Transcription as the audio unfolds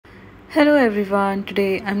Hello everyone,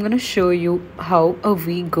 today I'm gonna show you how a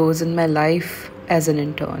week goes in my life as an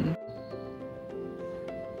intern.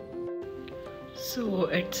 So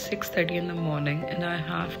it's 6:30 in the morning and I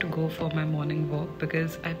have to go for my morning walk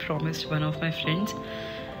because I promised one of my friends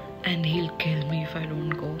and he'll kill me if I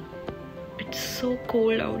don't go. It's so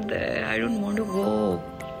cold out there, I don't want to go.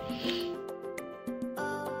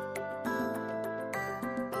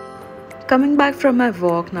 Coming back from my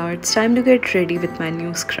walk now, it's time to get ready with my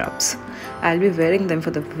new scrubs. I'll be wearing them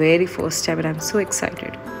for the very first time and I'm so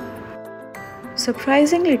excited.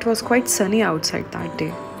 Surprisingly, it was quite sunny outside that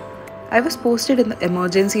day. I was posted in the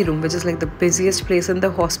emergency room, which is like the busiest place in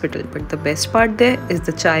the hospital, but the best part there is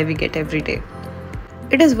the chai we get every day.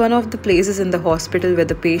 It is one of the places in the hospital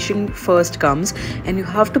where the patient first comes and you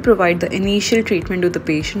have to provide the initial treatment to the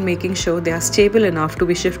patient, making sure they are stable enough to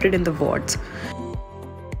be shifted in the wards.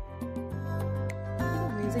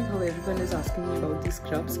 Amazing how everyone is asking me about these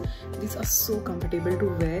scrubs. These are so comfortable to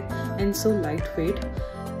wear and so lightweight.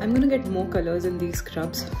 I'm gonna get more colors in these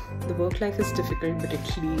scrubs. The work life is difficult, but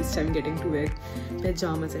at least I'm getting to wear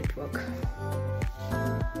pajamas at work.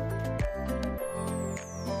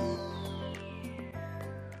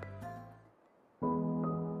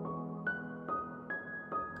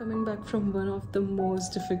 Coming back from one of the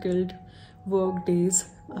most difficult work days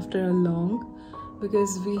after a long,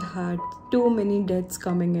 because we had too many deaths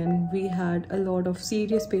coming in, we had a lot of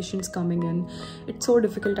serious patients coming in. It's so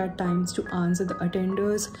difficult at times to answer the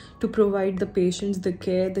attenders, to provide the patients the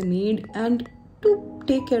care they need, and to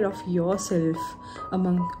take care of yourself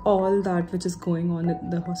among all that which is going on in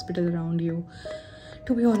the hospital around you.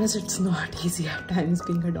 To be honest, it's not easy at times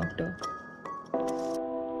being a doctor.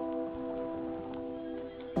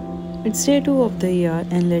 It's day 2 of the year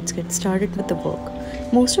and let's get started with the work.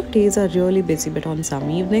 Most of days are really busy, but on some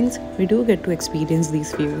evenings, we do get to experience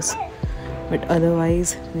these views. But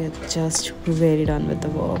otherwise, we are just very done with the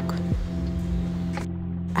work.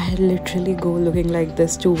 I literally go looking like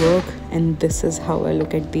this to work, and this is how I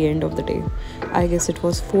look at the end of the day. I guess it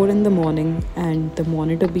was 4 in the morning and the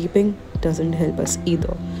monitor beeping doesn't help us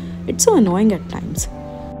either. It's so annoying at times.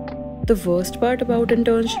 The worst part about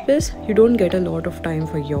internship is you don't get a lot of time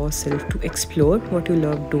for yourself to explore what you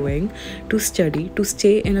love doing, to study, to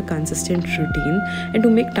stay in a consistent routine, and to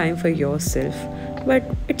make time for yourself. But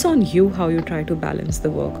it's on you how you try to balance the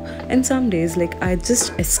work. And some days, like, I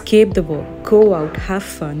just escape the work, go out, have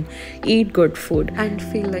fun, eat good food, and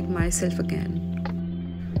feel like myself again.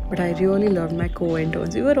 But I really loved my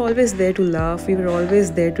co-interns. We were always there to laugh, we were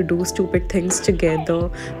always there to do stupid things together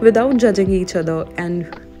without judging each other,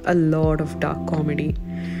 and a lot of dark comedy.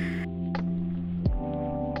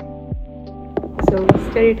 So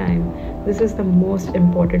study time. This is the most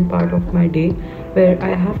important part of my day where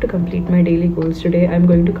I have to complete my daily goals. Today I'm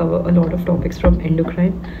going to cover a lot of topics from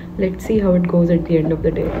endocrine. Let's see how it goes at the end of the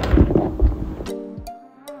day.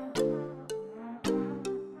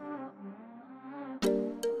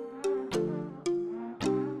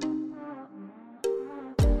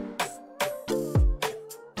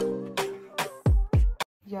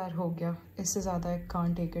 यार हो गया, इससे ज़्यादा I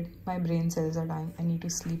can't take it. My brain cells are dying. I need to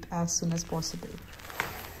sleep as soon as possible.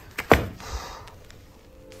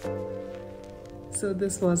 So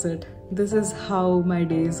this was it. This is how my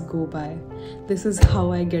days go by. This is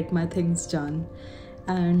how I get my things done.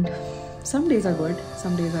 And some days are good,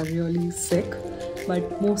 some days are really sick,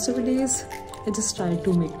 but most of the days I just try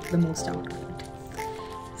to make the most out of it.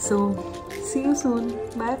 So see you soon.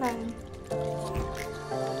 Bye bye.